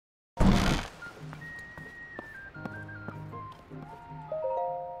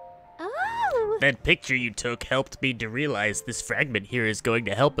That picture you took helped me to realize this fragment here is going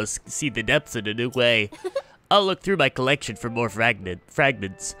to help us see the depths in a new way. I'll look through my collection for more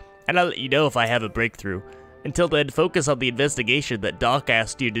fragments, and I'll let you know if I have a breakthrough. Until then, focus on the investigation that Doc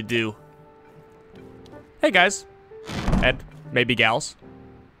asked you to do. Hey guys, and maybe gals.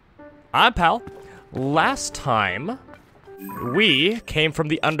 I'm Pal. Last time, we came from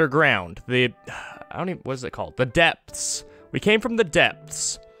the underground. What is it called? The depths. We came from the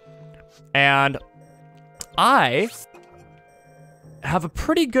depths. And I have a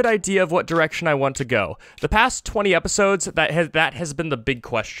pretty good idea of what direction I want to go. The past 20 episodes, that has been the big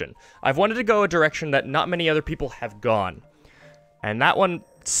question. I've wanted to go a direction that not many other people have gone. And that one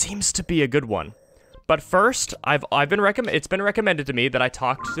seems to be a good one. But first, it's been recommended to me that I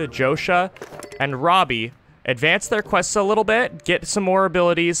talk to Josha and Robbie, advance their quests a little bit, get some more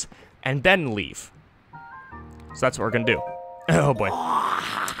abilities, and then leave. So that's what we're gonna do. Oh boy.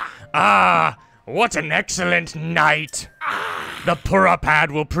 Ah, what an excellent night. The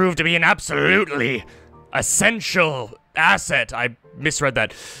Purapad will prove to be an absolutely essential asset. I misread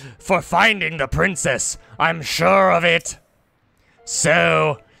that. For finding the princess. I'm sure of it.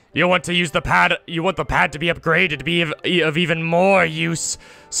 So, you want to use the pad, you want the pad to be upgraded to be of even more use,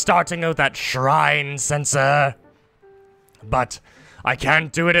 starting with that shrine sensor. But I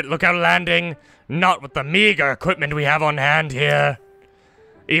can't do it at Lookout Landing, not with the meager equipment we have on hand here.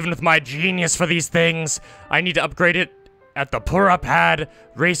 Even with my genius for these things, I need to upgrade it at the Purapad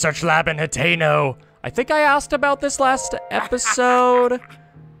Research Lab in Hitano. I think I asked about this last episode.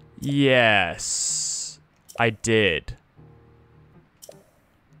 Yes, I did.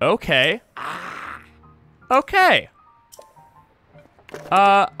 Okay. Okay.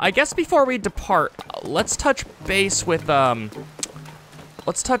 I guess before we depart, let's touch base with,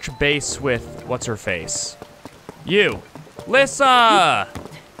 what's her face? You. Lissa!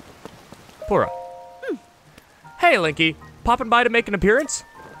 Pura. Hey, Linky. Popping by to make an appearance?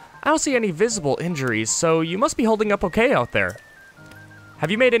 I don't see any visible injuries, so you must be holding up okay out there.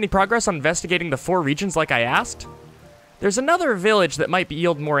 Have you made any progress on investigating the 4 regions like I asked? There's another village that might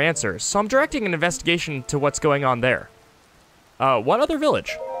yield more answers, so I'm directing an investigation to what's going on there. What other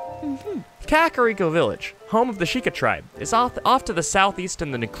village? Kakariko Village, home of the Sheikah tribe, is off to the southeast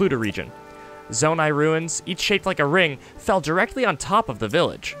in the Necluda region. Zonai ruins, each shaped like a ring, fell directly on top of the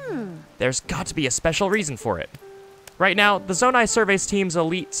village. There's got to be a special reason for it. Right now, the Zonai Surveys team's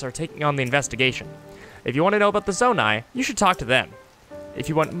elites are taking on the investigation. If you want to know about the Zonai, you should talk to them. If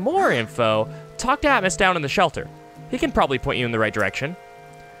you want more info, talk to Atmos down in the shelter. He can probably point you in the right direction.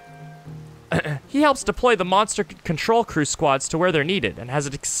 He helps deploy the monster control crew squads to where they're needed and has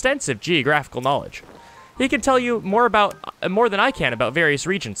an extensive geographical knowledge. He can tell you more than I can about various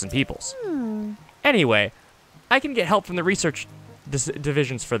regions and peoples. Anyway, I can get help from the research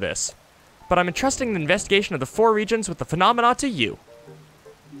divisions for this, but I'm entrusting the investigation of the 4 regions with the phenomena to you.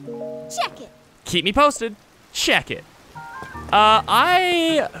 Check it. Keep me posted. Check it.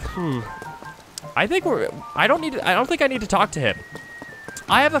 I don't think I need to talk to him.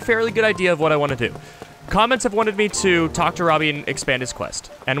 I have a fairly good idea of what I want to do. Comments have wanted me to talk to Robbie and expand his quest,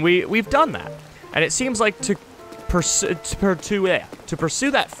 and we've done that. And it seems like to pursue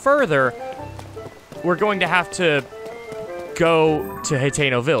that further, we're going to have to go to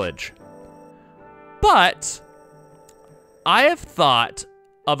Hitano Village. But I have thought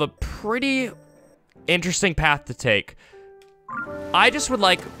of a pretty interesting path to take. I just would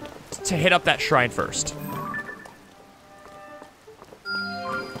like to hit up that shrine first.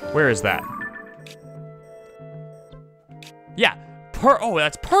 Where is that? Yeah. Oh,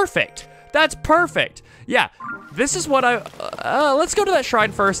 that's perfect. That's perfect. Yeah. This is what let's go to that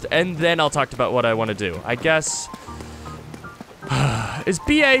shrine first, and then I'll talk about what I want to do. I guess. Is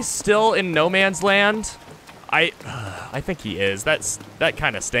BA still in no man's land? I think he is. That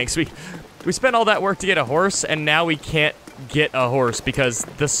kind of stinks. We spent all that work to get a horse, and now we can't get a horse because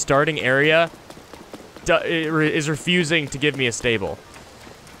the starting area is refusing to give me a stable.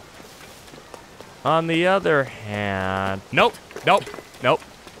 On the other hand, nope.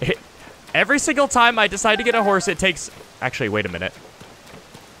 Every single time I decide to get a horse, it takes, actually, wait a minute.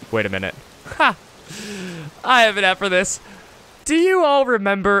 Ha! I have an app for this. Do you all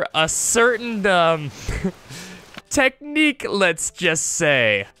remember a certain, technique, let's just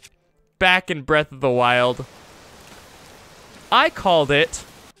say, back in Breath of the Wild? I called it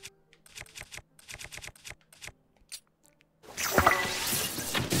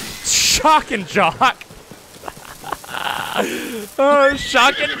Shock and Jock. Oh,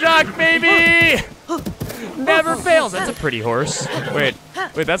 Shock and Jock, baby! Never fails. That's a pretty horse. Wait,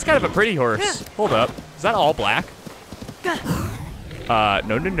 that's kind of a pretty horse. Hold up. Is that all black?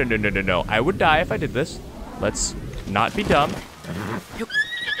 No. I would die if I did this. Let's not be dumb.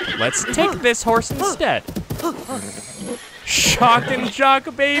 Let's take this horse instead. Shock and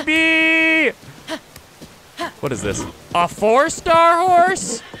jock, baby! What is this? A 4-star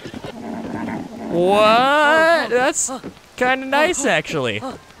horse? What? That's kind of nice, actually.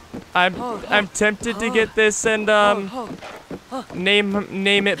 I'm tempted to get this and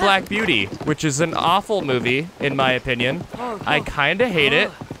name it Black Beauty, which is an awful movie in my opinion. I kind of hate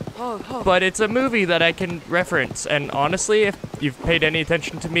it, but it's a movie that I can reference. And honestly, if you've paid any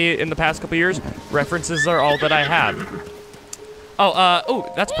attention to me in the past couple years, references are all that I have.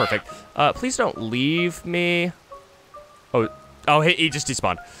 Oh, that's perfect. Please don't leave me. Oh, he just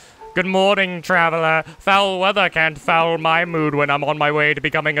despawned. Good morning, traveler. Foul weather can't foul my mood when I'm on my way to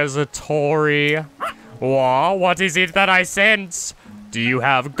becoming a Zatori. What is it that I sense? Do you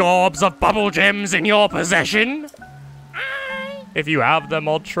have gobs of bubble gems in your possession? If you have them,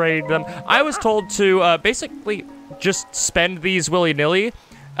 I'll trade them. I was told to basically just spend these willy-nilly.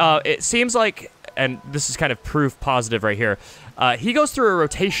 It seems like, and this is kind of proof positive right here, he goes through a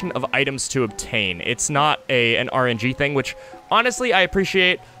rotation of items to obtain. It's not an RNG thing, which honestly I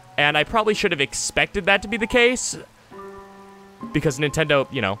appreciate. And I probably should have expected that to be the case, because Nintendo,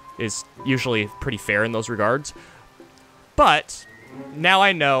 you know, is usually pretty fair in those regards. But now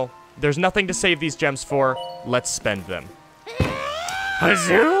I know there's nothing to save these gems for. Let's spend them.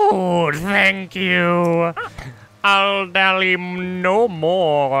 Dude, thank you. I'll dally no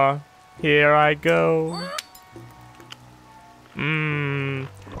more. Here I go.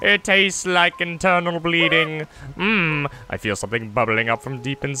 It tastes like internal bleeding. I feel something bubbling up from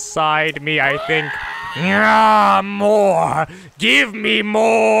deep inside me, I think. More! Give me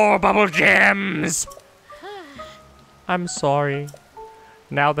more bubble gems! I'm sorry.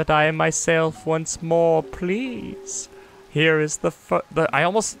 Now that I am myself once more, please. Here is the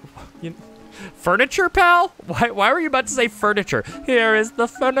furniture, pal? Why were you about to say furniture? Here is the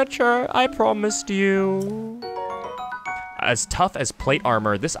furniture I promised you. As tough as plate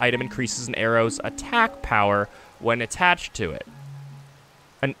armor, this item increases an arrow's attack power when attached to it.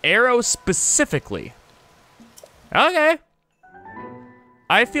 An arrow specifically. Okay.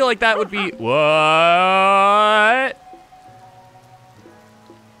 I feel like that would be... What?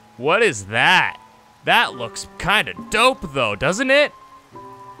 What is that? That looks kind of dope, though, doesn't it?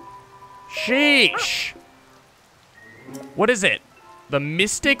 Sheesh. What is it? The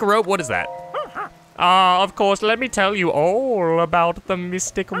Mystic Robe? What is that? Of course, let me tell you all about the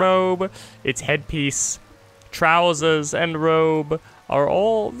Mystic Robe. Its headpiece, trousers, and robe are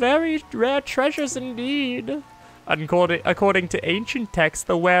all very rare treasures indeed. According to ancient texts,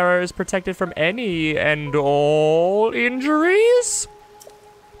 the wearer is protected from any and all injuries.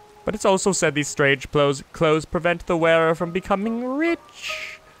 But it's also said these strange clothes prevent the wearer from becoming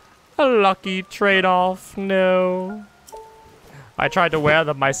rich. A lucky trade-off, no. I tried to wear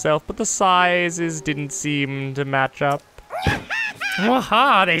them myself, but the sizes didn't seem to match up.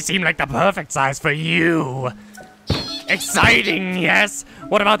 Aha, they seem like the perfect size for you. Exciting, yes.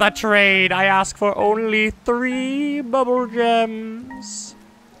 What about that trade? I ask for only 3 bubble gems.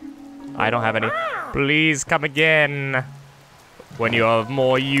 I don't have any. Please come again when you are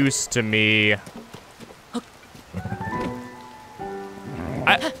more used to me.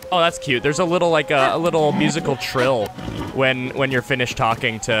 Oh, that's cute. There's a little, like, a little musical trill when you're finished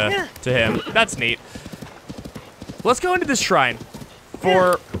talking to him. That's neat. Let's go into this shrine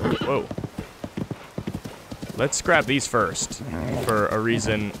for... Whoa. Let's grab these first for a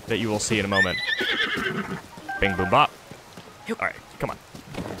reason that you will see in a moment. Bing, boom, bop. All right, come on.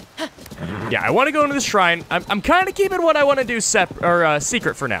 Yeah, I want to go into the shrine. I'm kind of keeping what I want to do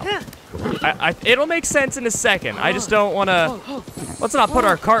secret for now. It'll make sense in a second. I just don't want to... Let's not put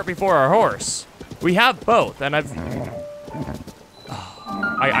our cart before our horse. We have both, and I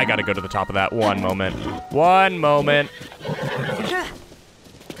gotta go to the top of that. One moment. One moment.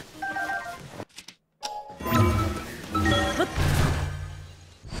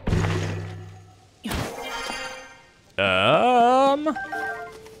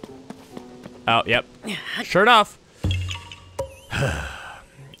 Oh, yep. Sure enough.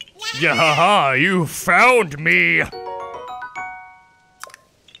 Yeah, you found me.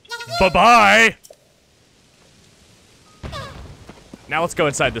 Bye-bye. Now let's go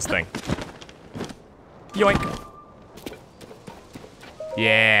inside this thing. Yoink.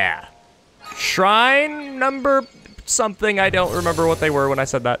 Yeah. Shrine number something. I don't remember what they were when I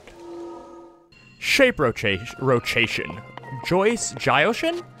said that. Shape rotation.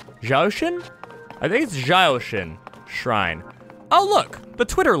 Gyoshin? Gyoshin? I think it's Gyoshin Shrine. Oh, look, the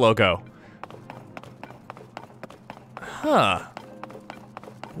Twitter logo. Huh.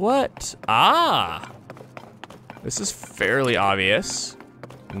 What? Ah! This is fairly obvious.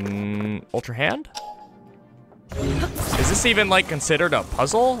 Ultra hand? Is this even, like, considered a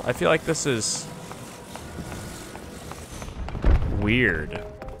puzzle? I feel like this is weird.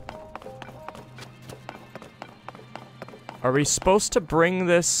 Are we supposed to bring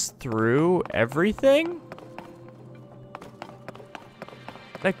this through everything?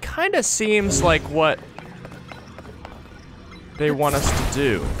 That kind of seems like what they want us to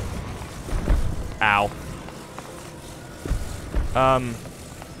do. Ow.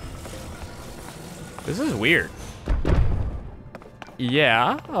 This is weird.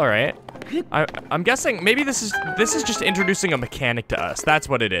 Yeah, all right. I'm guessing maybe this is just introducing a mechanic to us. That's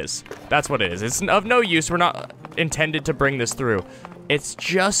what it is. That's what it is. It's of no use. We're not intended to bring this through. It's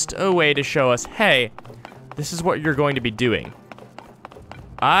just a way to show us, hey, this is what you're going to be doing.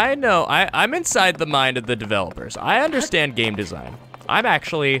 I know, I'm inside the mind of the developers. I understand game design. I'm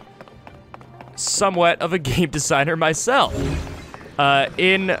actually somewhat of a game designer myself.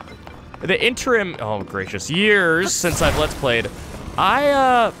 In the interim, oh gracious, years since I've Let's Played,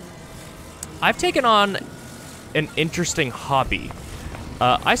 I've taken on an interesting hobby.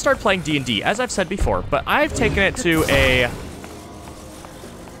 I started playing D&D, as I've said before, but I've taken it to a...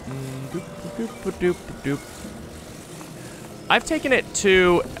 I've taken it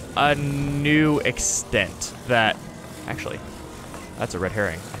to a new extent that... Actually, that's a red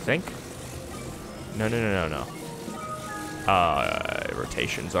herring, I think. No.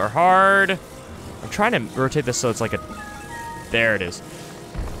 Rotations are hard. I'm trying to rotate this so it's like a... There it is.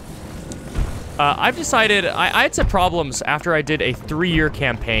 I've decided, I had some problems after I did a 3-year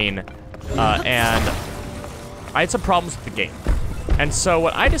campaign, and I had some problems with the game. And so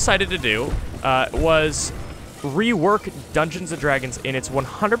what I decided to do was rework Dungeons & Dragons in its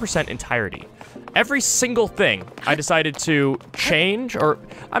 100% entirety. Every single thing I decided to change, or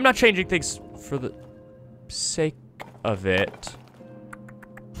I'm not changing things for the sake of it.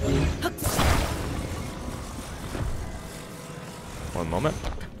 One moment.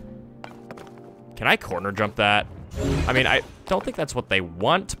 Can I corner jump that? I mean, I don't think that's what they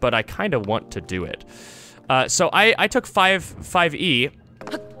want, but I kind of want to do it. So I took 5E.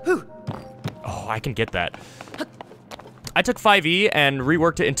 Oh, I can get that. I took 5E and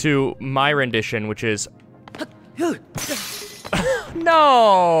reworked it into my rendition, which is...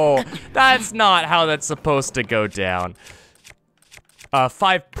 No! That's not how that's supposed to go down.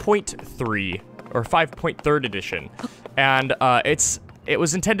 5.3, or 5.3rd edition. And it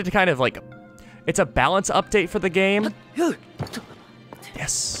was intended to kind of like... It's a balance update for the game.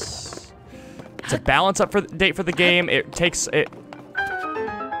 Yes. It's a balance update for the game. It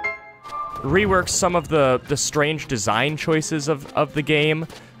reworks some of the strange design choices of the game.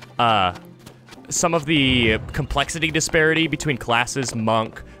 Some of the complexity disparity between classes,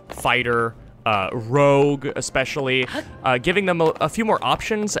 monk, fighter, rogue especially, giving them a few more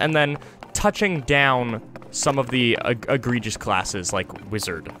options, and then touching down some of the egregious classes like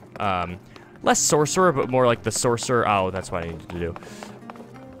wizard. Less sorcerer, but more like the sorcerer. Oh, that's what I need to do.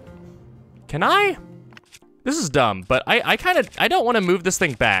 Can I? This is dumb, but I don't want to move this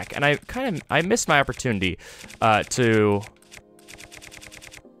thing back, and I missed my opportunity to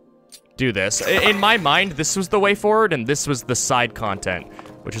do this. In my mind, this was the way forward, and this was the side content,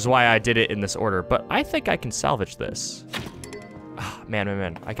 which is why I did it in this order. But I think I can salvage this. Oh,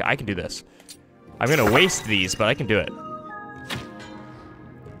 man, I can do this. I'm gonna waste these, but I can do it.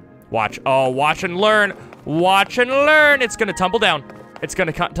 Watch. Oh, watch and learn. Watch and learn. It's gonna tumble down. It's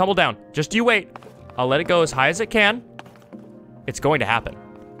gonna tumble down. Just you wait. I'll let it go as high as it can. It's going to happen.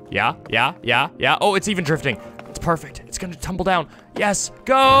 Yeah. Oh, it's even drifting. It's perfect. It's gonna tumble down. Yes,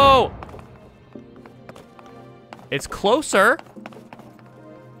 go! It's closer.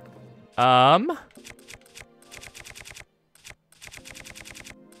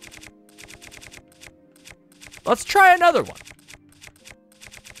 Let's try another one.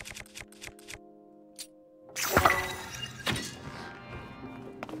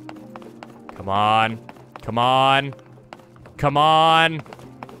 Come on. Come on. Come on.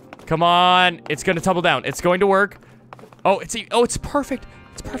 Come on. It's gonna tumble down. It's going to work. Oh, it's perfect.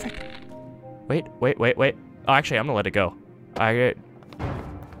 It's perfect. Wait. Oh, actually, I'm gonna let it go.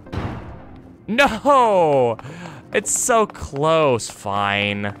 No! It's so close.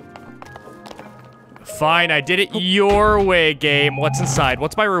 Fine. Fine, I did it your way, game. What's inside?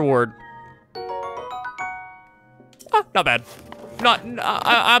 What's my reward? Ah, not bad.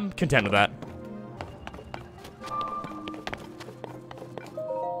 I'm content with that.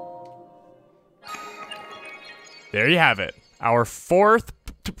 There you have it. Our 4th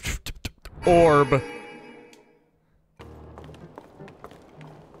orb.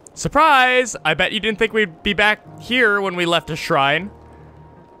 Surprise! I bet you didn't think we'd be back here when we left a shrine.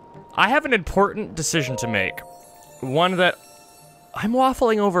 I have an important decision to make. One that I'm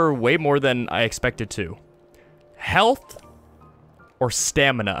waffling over way more than I expected to. Health or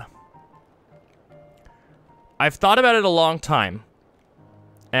stamina? I've thought about it a long time.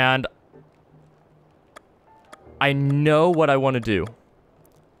 And I know what I want to do.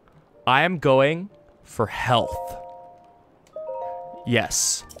 I am going for health.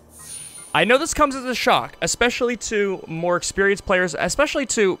 Yes. I know this comes as a shock, especially to more experienced players, especially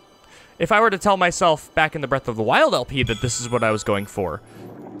to if I were to tell myself back in the Breath of the Wild LP that this is what I was going for.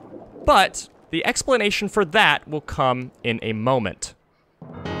 But the explanation for that will come in a moment.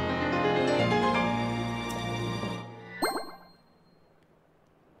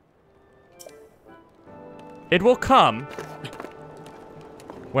 It will come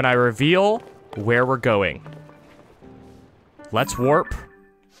when I reveal where we're going. Let's warp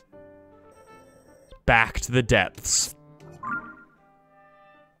back to the depths.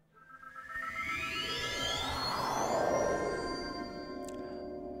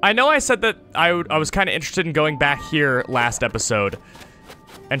 I know I said that I was kind of interested in going back here last episode,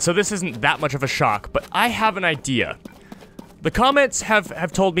 and so this isn't that much of a shock, but I have an idea. The comments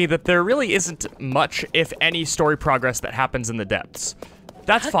have told me that there really isn't much, if any, story progress that happens in the depths.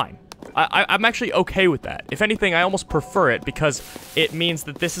 That's fine. I'm actually okay with that. If anything, I almost prefer it because it means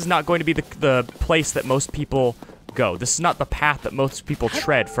that this is not going to be the place that most people go. This is not the path that most people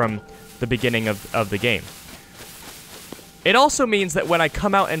tread from the beginning of the game. It also means that when I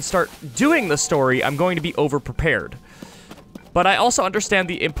come out and start doing the story, I'm going to be over-prepared. But I also understand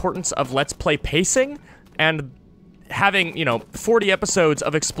the importance of Let's Play pacing, and having, 40 episodes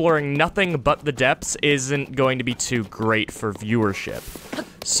of exploring nothing but the depths isn't going to be too great for viewership.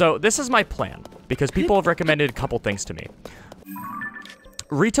 So this is my plan, because people have recommended a couple things to me.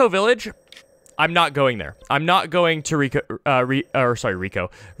 Rito Village, I'm not going there. I'm not going to Rito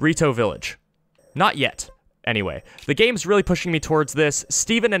Village. Not yet. Anyway, the game's really pushing me towards this.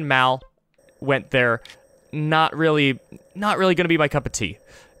 Steven and Mal went there. Not really gonna be my cup of tea.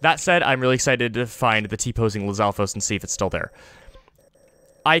 That said, I'm really excited to find the T-posing Lizalfos and see if it's still there.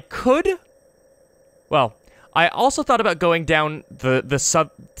 I also thought about going down the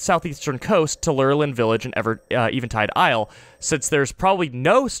southeastern coast to Lurelin Village and Eventide Isle, since there's probably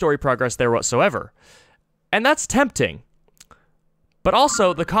no story progress there whatsoever. And that's tempting. But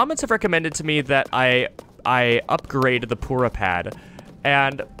also, the comments have recommended to me that I upgrade the Pura pad,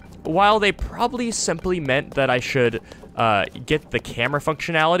 and while they probably simply meant that I should get the camera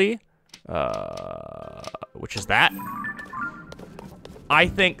functionality, which is that, I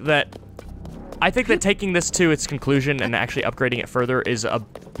think that taking this to its conclusion and actually upgrading it further is a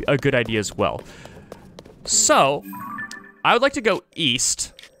good idea as well. So, I would like to go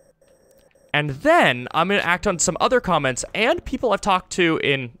east, and then I'm going to act on some other comments and people I've talked to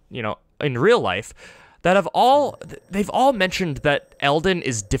in real life that they've all mentioned that Eldin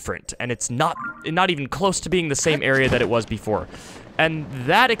is different, and it's not even close to being the same area that it was before. And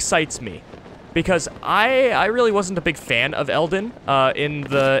that excites me, because I really wasn't a big fan of Eldin in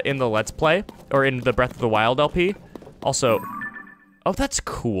the Let's Play, or in the Breath of the Wild LP. Also, oh, that's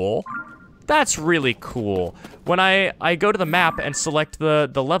cool. That's really cool. When I go to the map and select the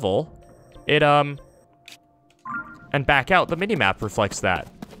level, it and back out, the minimap reflects that.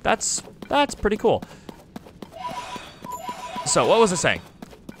 That's pretty cool. So, what was I saying?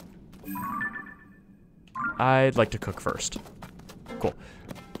 I'd like to cook first. Cool.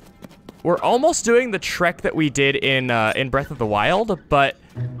 We're almost doing the trek that we did in Breath of the Wild, but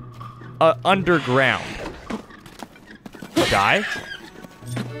underground. Die.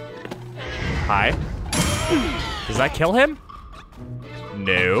 Hi. Does that kill him?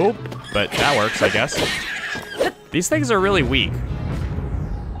 No, but that works, I guess. These things are really weak.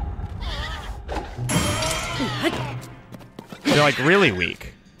 They're like really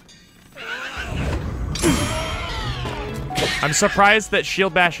weak. I'm surprised that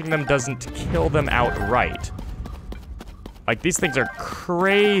shield bashing them doesn't kill them outright. Like, these things are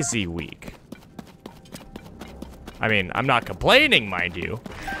crazy weak. I mean, I'm not complaining, mind you.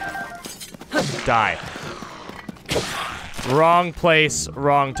 Die. Wrong place,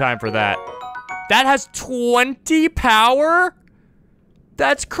 wrong time for that. That has 20 power?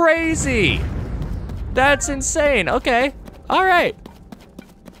 That's crazy. That's insane. Okay. All right.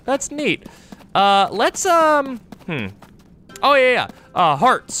 That's neat. Let's, Oh, yeah.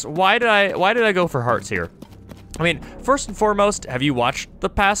 Hearts. Why did I go for hearts here? I mean, first and foremost, have you watched the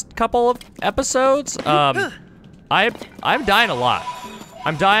past couple of episodes? I'm dying a lot.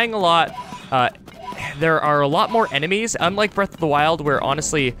 I'm dying a lot. There are a lot more enemies, unlike Breath of the Wild, where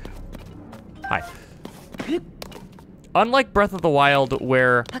honestly, Hi. Unlike Breath of the Wild,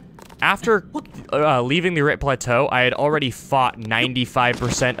 where after leaving the Great Plateau, I had already fought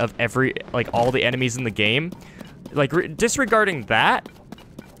 95% of all the enemies in the game. Like, disregarding that,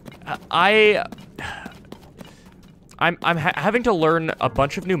 I'm having to learn a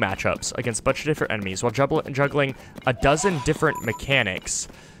bunch of new matchups against a bunch of different enemies while juggling a dozen different mechanics.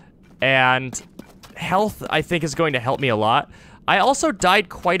 And health, I think, is going to help me a lot. I also died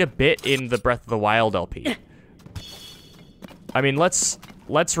quite a bit in the Breath of the Wild LP. I mean, let's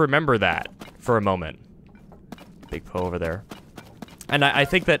remember that for a moment. Big Poe over there. And I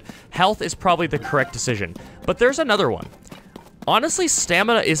think that health is probably the correct decision. But there's another one. Honestly,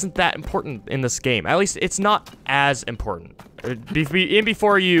 stamina isn't that important in this game. At least it's not as important.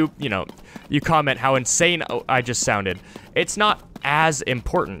 Before you comment how insane I just sounded. It's not as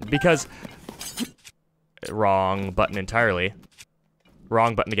important because... Wrong button entirely.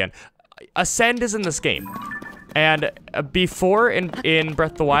 Wrong button again. Ascend is in this game. And before in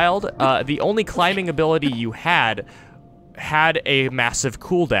Breath of the Wild, the only climbing ability you had a massive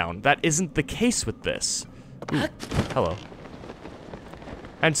cooldown. That isn't the case with this. Ooh, hello.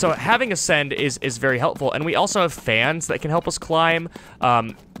 And so having Ascend is very helpful. And we also have fans that can help us climb.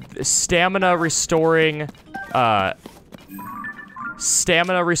 Stamina restoring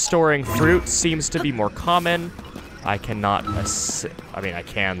fruit seems to be more common. I cannot I mean, I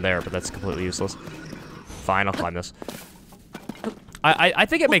can there, but that's completely useless. Fine, I'll climb this. I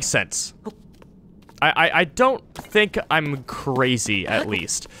think it makes sense. I don't think I'm crazy, at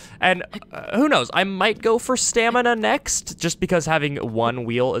least. And who knows, I might go for stamina next, just because having one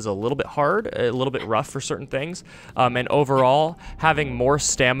wheel is a little bit hard, a little bit rough for certain things. And overall, having more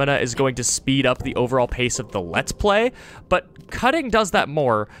stamina is going to speed up the overall pace of the Let's Play, but cutting does that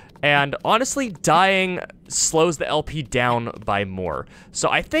more. And honestly, dying slows the LP down by more. So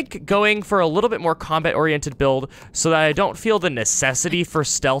I think going for a little bit more combat-oriented build so that I don't feel the necessity for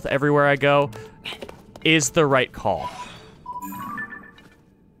stealth everywhere I go is the right call.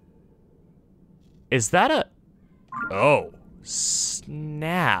 Is that a... Oh,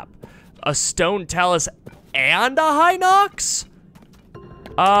 snap. A Stone Talus and a Hinox?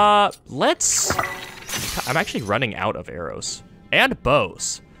 Let's... I'm actually running out of arrows. And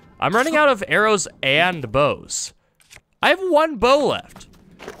bows. I'm running out of arrows and bows. I have one bow left.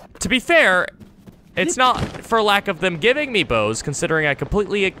 To be fair, it's not for lack of them giving me bows, considering I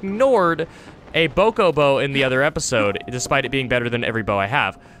completely ignored a Boko bow in the other episode, despite it being better than every bow I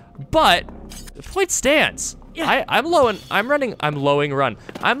have. But the point stands. I'm low in run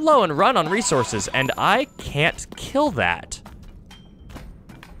on resources, and I can't kill that.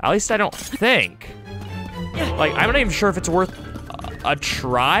 At least I don't think. Like, I'm not even sure if it's worth a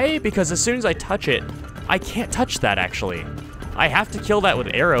try, because as soon as I touch it, I can't touch that, actually. I have to kill that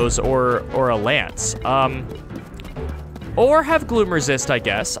with arrows or a lance. Or have Gloom Resist, I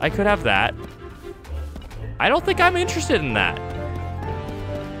guess. I could have that. I don't think I'm interested in that.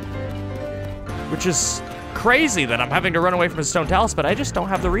 Which is crazy that I'm having to run away from a Stone Talus, but I just don't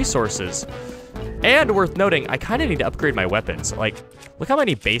have the resources. And worth noting, I kind of need to upgrade my weapons. Like, look how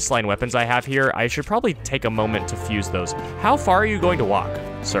many baseline weapons I have here. I should probably take a moment to fuse those. How far are you going to walk,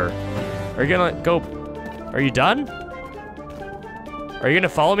 sir? Are you gonna go... Are you done? Are you gonna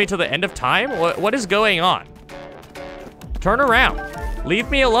follow me to the end of time? What is going on? Turn around.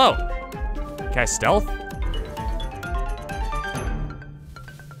 Leave me alone. Can I stealth?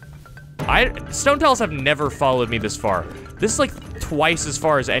 Stone Talus have never followed me this far. This is like twice as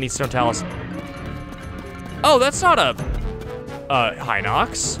far as any Stone Talus. Oh, that's not a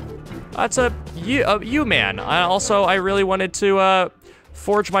Hinox. That's a U-Man. I really wanted to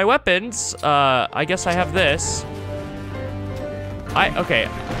forge my weapons. I guess I have this. Okay,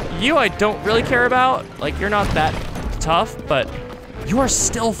 you I don't really care about. Like, you're not that tough, but you are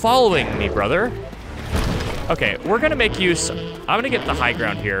still following me, brother. Okay, we're gonna make use. I'm gonna get the high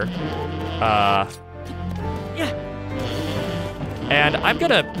ground here. And I'm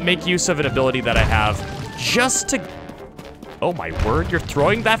gonna make use of an ability that I have just to... Oh my word, you're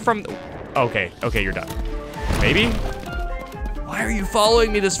throwing that from... Okay, you're done. Maybe? Why are you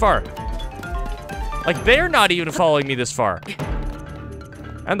following me this far? Like, they're not even following me this far.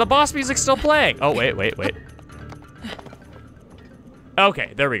 And the boss music's still playing. Oh, wait.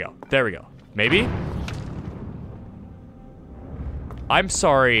 Okay, there we go. Maybe? I'm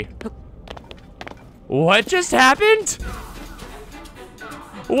sorry. What just happened?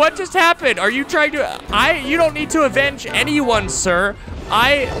 What just happened? Are you trying to... You don't need to avenge anyone, sir.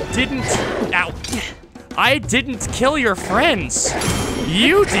 I didn't kill your friends.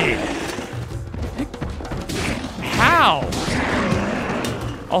 You did. How?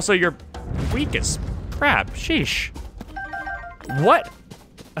 Also, your weak as crap. Sheesh. What?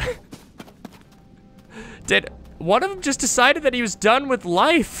 Did one of them just decided that he was done with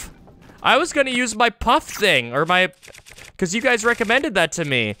life? I was gonna use my puff thing, or my, cause you guys recommended that to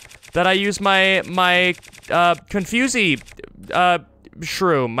me, that I use my Confusey,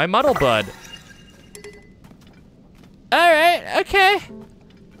 shroom, my Muddle Bud. Alright, okay.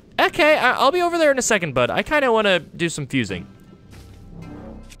 Okay, I'll be over there in a second, bud. I kinda wanna do some fusing.